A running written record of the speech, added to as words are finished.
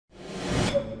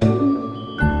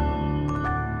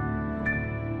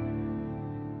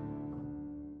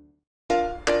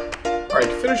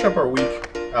finish up our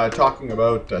week talking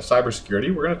about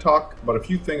cybersecurity, we're going to talk about a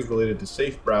few things related to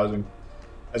safe browsing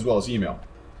as well as email.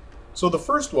 So the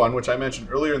first one, which I mentioned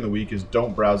earlier in the week, is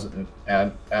don't browse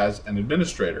as an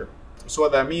administrator. So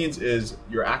what that means is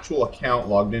your actual account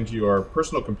logged into your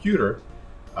personal computer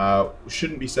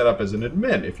shouldn't be set up as an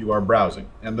admin if you are browsing.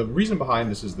 And the reason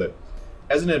behind this is that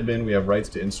as an admin, we have rights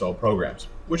to install programs,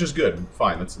 which is good,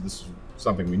 fine, this is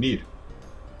something we need.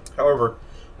 However,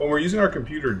 when we're using our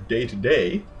computer day to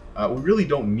day, we really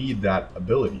don't need that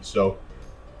ability. So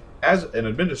as an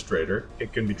administrator,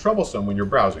 it can be troublesome when you're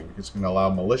browsing because it can allow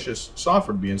malicious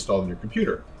software to be installed in your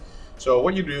computer. So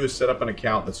what you do is set up an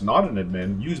account that's not an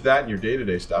admin, use that in your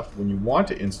day-to-day stuff. When you want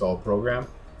to install a program,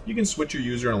 you can switch your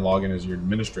user and log in as your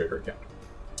administrator account.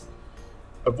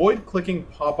 Avoid clicking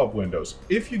pop-up windows.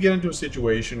 If you get into a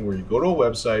situation where you go to a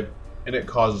website and it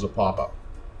causes a pop-up,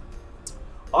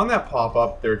 on that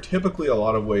pop-up, there are typically a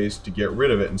lot of ways to get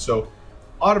rid of it, and so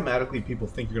automatically people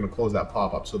think you're going to close that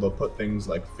pop-up, so they'll put things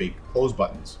like fake close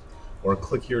buttons, or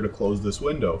click here to close this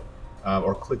window,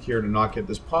 or click here to not get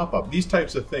this pop-up. These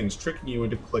types of things, tricking you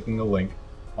into clicking a link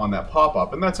on that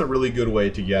pop-up, and that's a really good way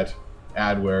to get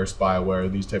adware,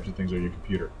 spyware, these types of things on your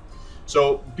computer.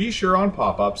 So be sure on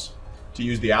pop-ups to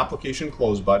use the application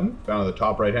close button found in the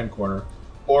top right-hand corner,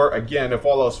 or again, if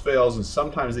all else fails, and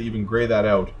sometimes they even gray that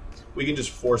out, we can just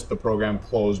force the program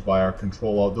closed by our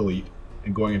Control-Alt-Delete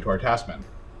and going into our task manager.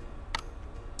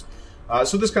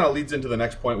 So this kind of leads into the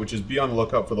next point, which is be on the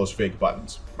lookout for those fake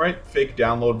buttons, right? Fake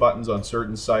download buttons on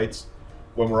certain sites.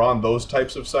 When we're on those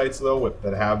types of sites, though,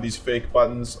 that have these fake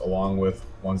buttons, along with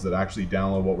ones that actually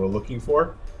download what we're looking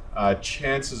for,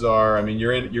 chances are, I mean,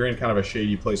 you're in kind of a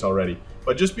shady place already.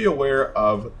 But just be aware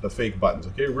of the fake buttons,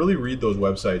 okay? Really read those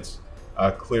websites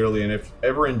clearly, and if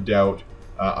ever in doubt,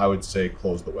 I would say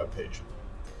close the web page.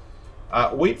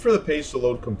 Wait for the page to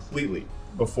load completely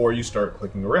before you start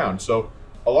clicking around. So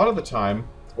a lot of the time,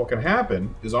 what can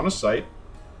happen is on a site,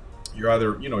 you're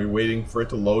either, you're waiting for it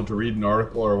to load to read an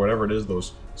article or whatever it is,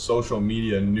 those social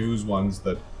media news ones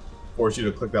that force you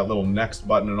to click that little next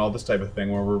button and all this type of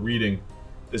thing where we're reading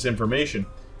this information.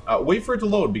 Wait for it to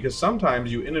load, because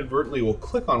sometimes you inadvertently will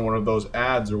click on one of those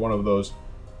ads or one of those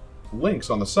links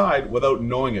on the side without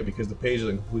knowing it because the page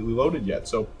isn't completely loaded yet.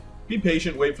 So be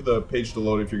patient, wait for the page to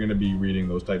load if you're going to be reading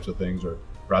those types of things or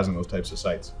browsing those types of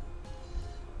sites.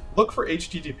 Look for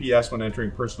HTTPS when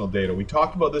entering personal data. We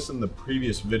talked about this in the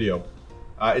previous video.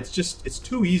 It's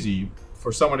too easy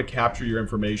for someone to capture your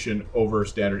information over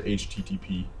standard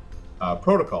HTTP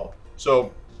protocol.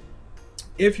 So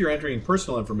if you're entering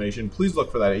personal information, please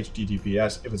look for that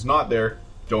HTTPS. If it's not there,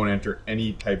 don't enter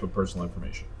any type of personal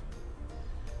information.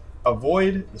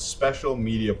 Avoid the special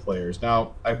media players.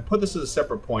 Now, I put this as a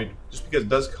separate point just because it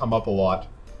does come up a lot.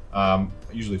 I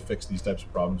usually fix these types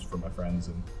of problems for my friends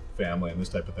and family and this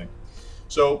type of thing.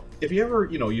 So if you ever,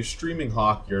 you're streaming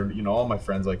hockey, or, all my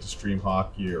friends like to stream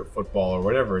hockey or football or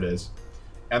whatever it is,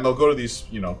 and they'll go to these,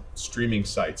 streaming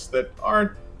sites that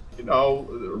aren't,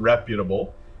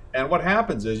 reputable. And what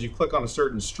happens is you click on a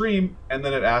certain stream and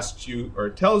then it asks you, or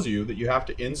it tells you that you have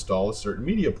to install a certain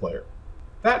media player.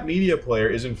 That media player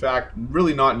is in fact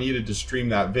really not needed to stream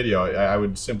that video. I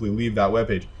would simply leave that web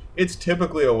page. It's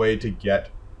typically a way to get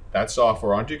that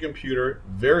software onto your computer,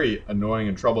 very annoying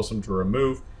and troublesome to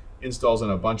remove, installs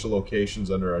in a bunch of locations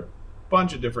under a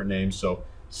bunch of different names, so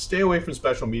stay away from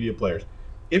special media players.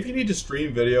 If you need to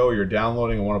stream video or you're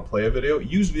downloading and want to play a video,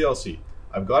 use VLC.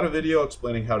 I've got a video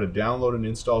explaining how to download and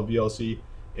install VLC.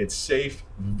 It's safe,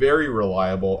 very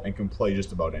reliable, and can play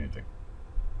just about anything.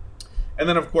 And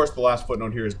then, of course, the last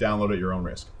footnote here is download at your own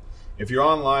risk. If you're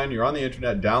online, you're on the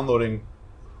internet downloading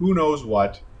who knows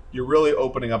what, you're really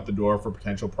opening up the door for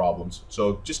potential problems.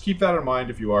 So just keep that in mind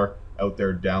if you are out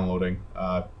there downloading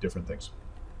different things.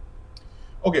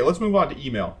 Okay, let's move on to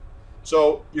email.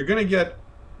 So you're going to get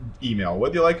email.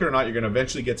 Whether you like it or not, you're going to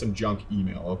eventually get some junk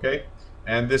email, okay?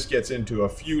 And this gets into a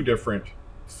few different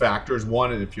factors.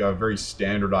 One is if you have a very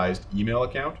standardized email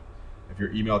account. If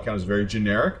your email account is very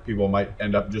generic, people might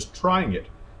end up just trying it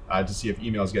to see if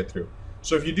emails get through.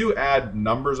 So if you do add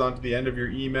numbers onto the end of your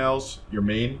emails, your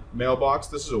main mailbox,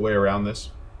 this is a way around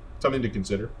this, something to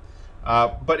consider.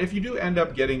 But if you do end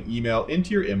up getting email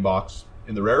into your inbox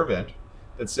in the rare event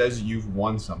that says you've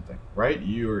won something, right?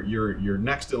 You're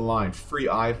next in line, free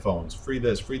iPhones, free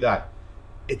this, free that.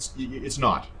 It's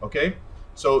not, okay?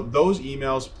 So those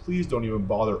emails, please don't even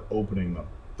bother opening them.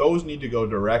 Those need to go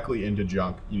directly into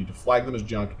junk. You need to flag them as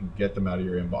junk and get them out of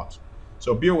your inbox.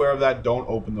 So be aware of that. Don't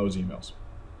open those emails.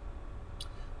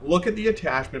 Look at the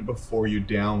attachment before you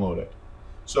download it.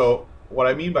 So what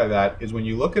I mean by that is when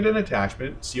you look at an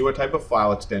attachment, see what type of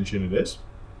file extension it is.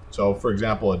 So for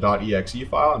example, a .exe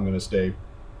file, I'm going to stay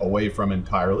away from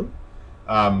entirely.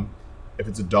 If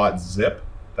it's a .zip,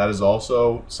 that is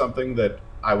also something that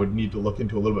I would need to look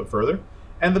into a little bit further.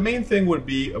 And the main thing would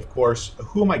be, of course,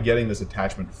 who am I getting this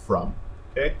attachment from?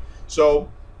 Okay, so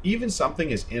even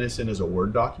something as innocent as a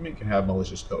Word document can have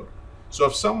malicious code. So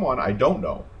if someone I don't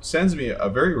know sends me a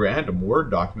very random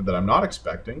Word document that I'm not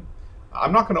expecting,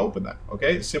 I'm not going to open that,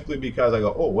 okay? Simply because I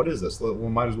go, oh, what is this? Well,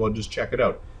 might as well just check it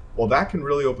out. Well, that can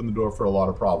really open the door for a lot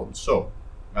of problems. So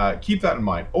keep that in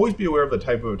mind. Always be aware of the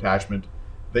type of attachment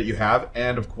that you have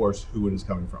and, of course, who it is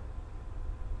coming from.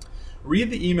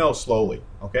 Read the email slowly,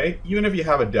 okay? Even if you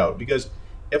have a doubt, because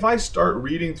if I start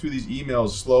reading through these emails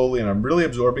slowly and I'm really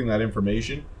absorbing that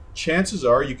information, chances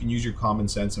are you can use your common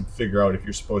sense and figure out if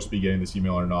you're supposed to be getting this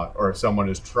email or not, or if someone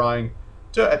is trying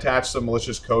to attach some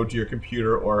malicious code to your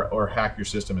computer or hack your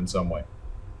system in some way.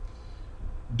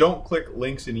 Don't click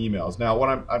links in emails. Now, what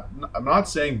I'm not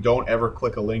saying don't ever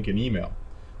click a link in email.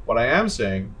 What I am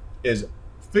saying is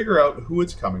figure out who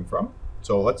it's coming from.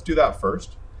 So let's do that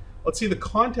first. Let's see the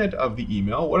content of the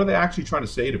email. What are they actually trying to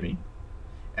say to me?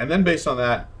 And then based on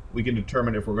that, we can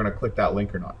determine if we're going to click that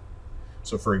link or not.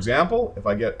 So for example, if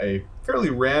I get a fairly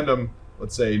random,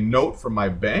 let's say, note from my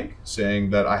bank saying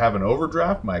that I have an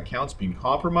overdraft, my account's being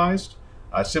compromised,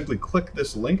 I simply click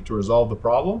this link to resolve the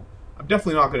problem, I'm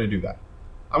definitely not going to do that.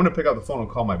 I'm going to pick up the phone and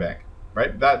call my bank,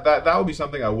 right? That would be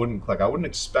something I wouldn't click. I wouldn't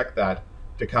expect that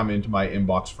to come into my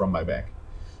inbox from my bank.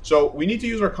 So we need to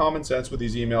use our common sense with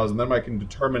these emails, and then I can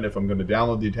determine if I'm going to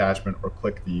download the attachment or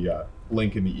click the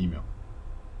link in the email.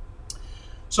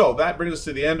 So that brings us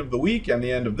to the end of the week and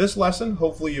the end of this lesson.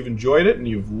 Hopefully you've enjoyed it and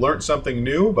you've learned something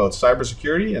new about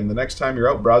cybersecurity, and the next time you're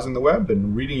out browsing the web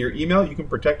and reading your email, you can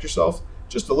protect yourself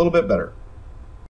just a little bit better.